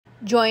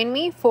Join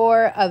me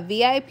for a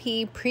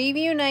VIP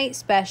preview night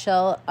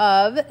special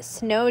of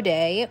Snow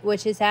Day,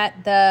 which is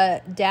at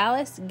the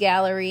Dallas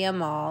Galleria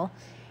Mall.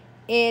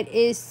 It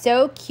is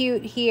so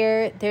cute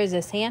here. There's a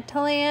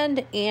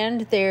Santaland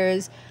and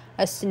there's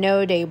a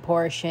Snow Day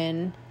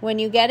portion. When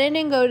you get in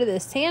and go to the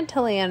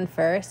Santaland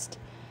first,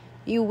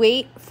 you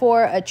wait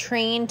for a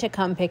train to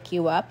come pick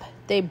you up.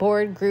 They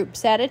board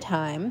groups at a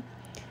time.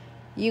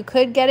 You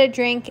could get a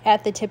drink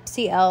at the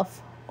Tipsy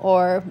Elf,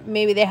 or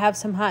maybe they have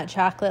some hot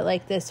chocolate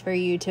like this for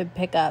you to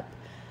pick up.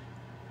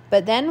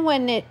 But then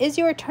when it is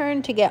your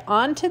turn to get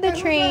onto the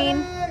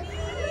train,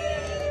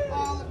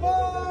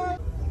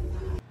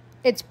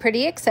 it's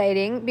pretty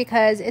exciting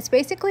because it's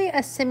basically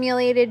a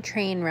simulated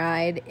train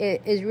ride.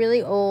 It is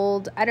really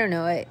old. I don't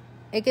know.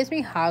 It gives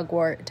me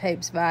Hogwarts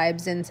types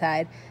vibes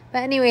inside. But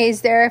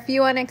anyways, there are a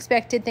few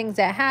unexpected things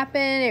that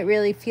happen. It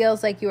really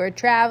feels like you are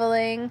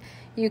traveling.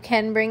 You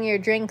can bring your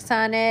drinks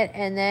on it,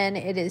 and then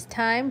it is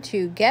time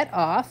to get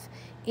off.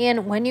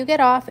 And when you get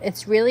off,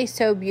 it's really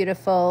so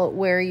beautiful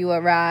where you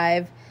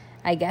arrive.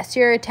 I guess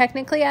you're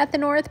technically at the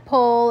North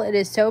Pole. It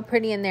is so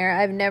pretty in there.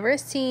 I've never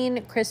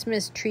seen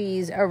Christmas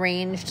trees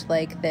arranged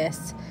like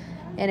this.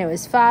 And it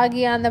was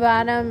foggy on the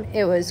bottom.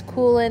 It was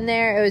cool in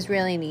there. It was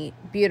really neat.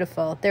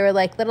 Beautiful. There were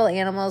like little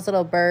animals,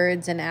 little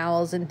birds and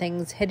owls and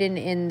things hidden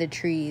in the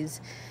trees.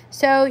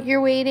 So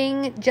you're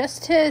waiting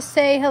just to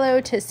say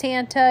hello to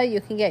Santa. You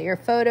can get your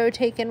photo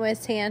taken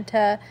with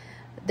Santa.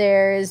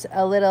 There's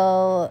a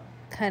little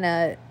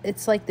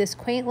it's like this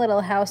quaint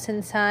little house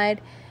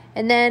inside.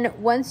 And then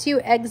once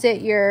you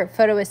exit your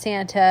photo with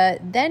Santa,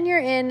 then you're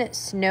in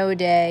Snow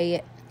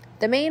Day,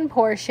 the main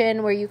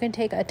portion where you can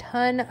take a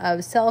ton of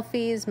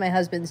selfies. My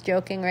husband's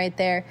joking right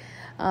there.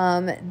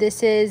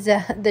 This is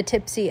the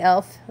Tipsy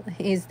Elf.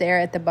 He's there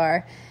at the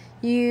bar.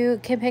 You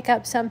can pick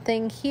up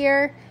something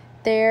here.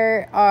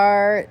 There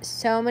are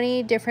so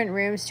many different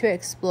rooms to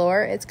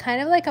explore. It's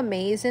kind of like a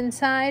maze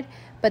inside,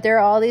 but there are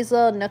all these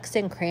little nooks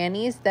and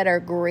crannies that are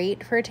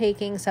great for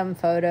taking some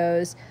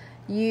photos.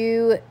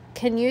 You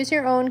can use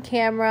your own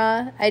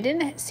camera. I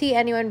didn't see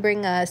anyone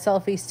bring a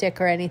selfie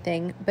stick or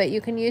anything, but you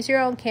can use your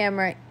own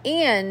camera,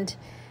 and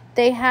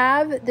they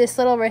have this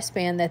little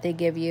wristband that they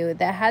give you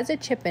that has a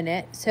chip in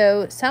it.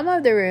 So some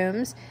of the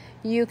rooms,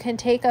 you can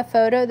take a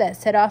photo that's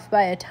set off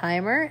by a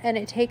timer, and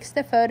it takes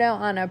the photo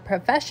on a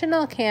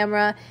professional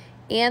camera,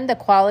 and the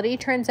quality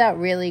turns out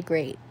really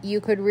great. You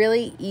could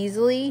really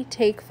easily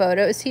take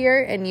photos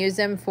here and use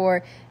them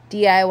for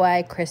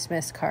DIY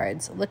Christmas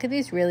cards. Look at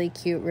these really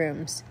cute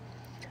rooms.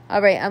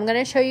 All right, I'm going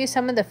to show you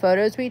some of the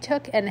photos we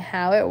took and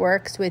how it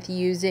works with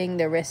using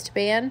the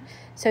wristband.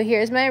 So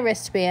here's my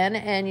wristband,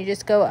 and you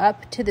just go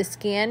up to the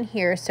scan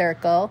here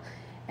circle,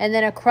 and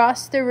then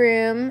across the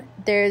room,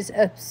 there's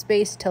a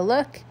space to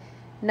look.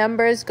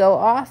 Numbers go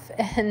off,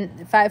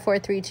 and 5, 4,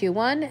 3, 2,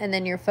 1, and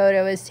then your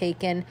photo is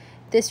taken.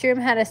 This room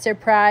had a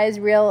surprise,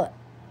 real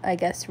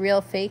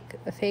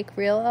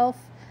elf.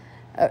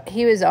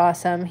 He was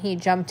awesome. He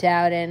jumped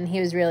out, and he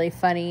was really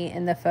funny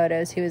in the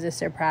photos. He was a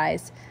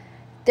surprise.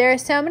 There are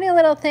so many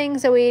little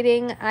things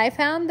awaiting. I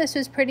found this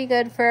was pretty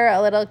good for a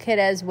little kid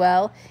as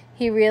well.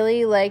 He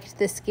really liked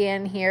the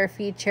scan here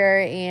feature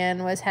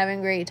and was having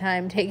a great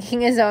time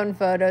taking his own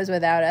photos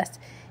without us.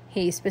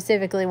 He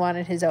specifically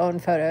wanted his own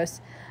photos.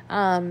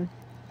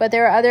 But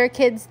there are other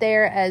kids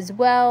there as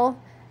well,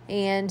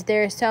 and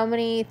there are so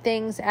many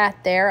things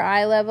at their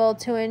eye level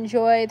to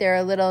enjoy. There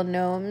are little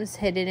gnomes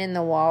hidden in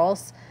the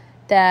walls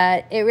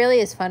that it really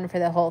is fun for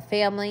the whole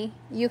family.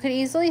 You could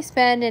easily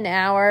spend an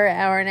hour,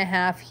 hour and a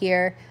half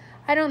here.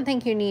 I don't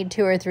think you need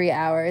 2 or 3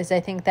 hours.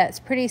 I think that's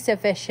pretty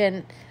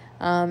sufficient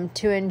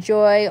to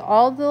enjoy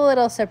all the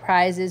little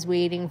surprises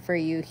waiting for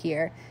you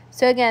here.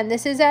 So again,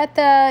 this is at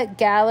the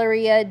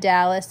Galleria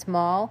Dallas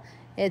Mall.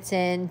 It's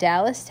in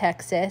Dallas,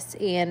 Texas,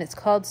 and it's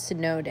called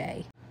Snow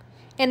Day.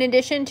 In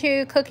addition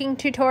to cooking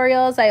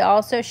tutorials, I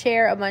also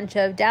share a bunch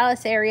of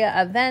Dallas area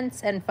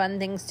events and fun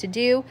things to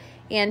do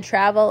and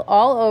travel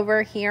all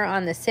over here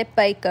on the Sip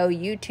Bike Go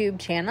YouTube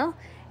channel,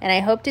 and I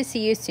hope to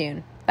see you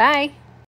soon. Bye!